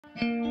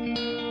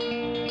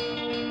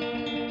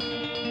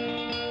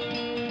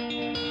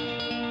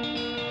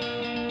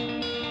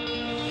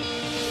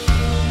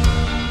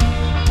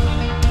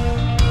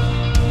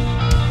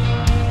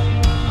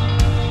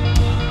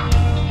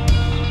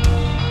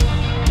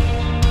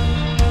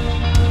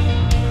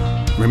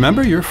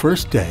Remember your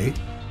first day?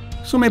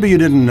 So maybe you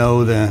didn't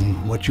know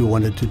then what you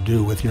wanted to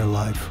do with your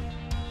life.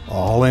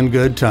 All in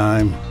good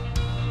time.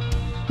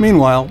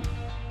 Meanwhile,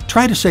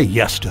 try to say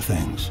yes to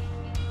things.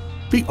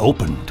 Be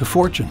open to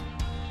fortune.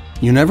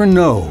 You never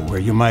know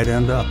where you might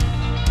end up.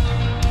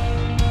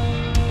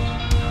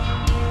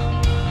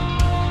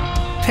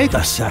 Take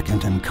a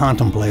second and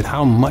contemplate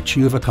how much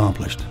you've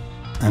accomplished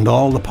and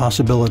all the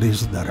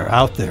possibilities that are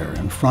out there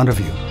in front of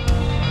you.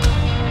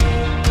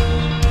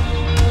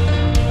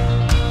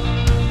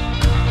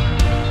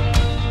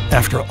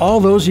 After all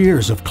those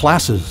years of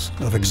classes,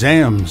 of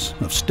exams,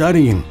 of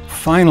studying,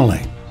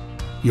 finally,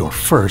 your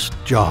first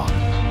job.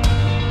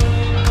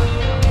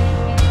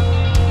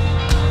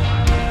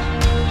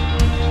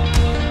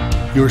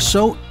 You're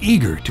so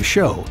eager to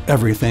show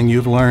everything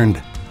you've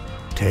learned.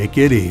 Take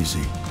it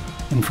easy,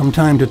 and from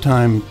time to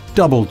time,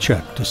 double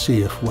check to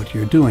see if what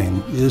you're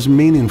doing is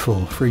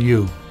meaningful for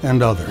you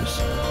and others.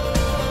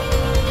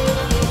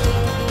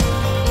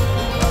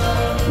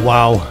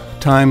 Wow,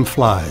 time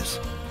flies.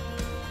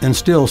 And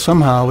still,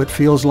 somehow, it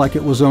feels like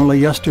it was only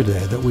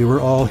yesterday that we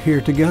were all here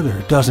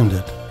together, doesn't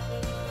it?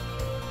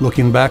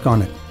 Looking back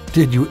on it,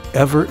 did you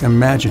ever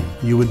imagine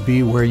you would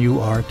be where you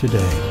are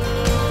today?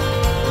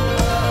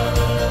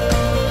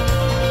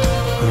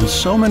 In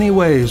so many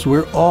ways,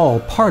 we're all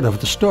part of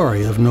the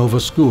story of Nova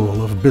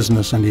School of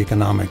Business and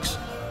Economics.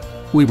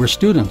 We were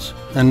students,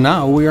 and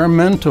now we are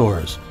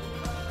mentors.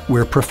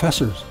 We're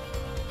professors.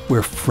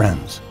 We're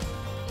friends.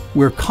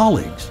 We're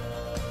colleagues.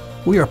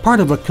 We are part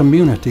of a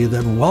community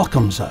that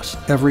welcomes us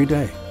every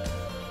day.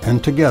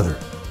 And together,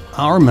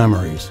 our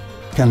memories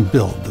can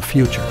build the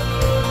future.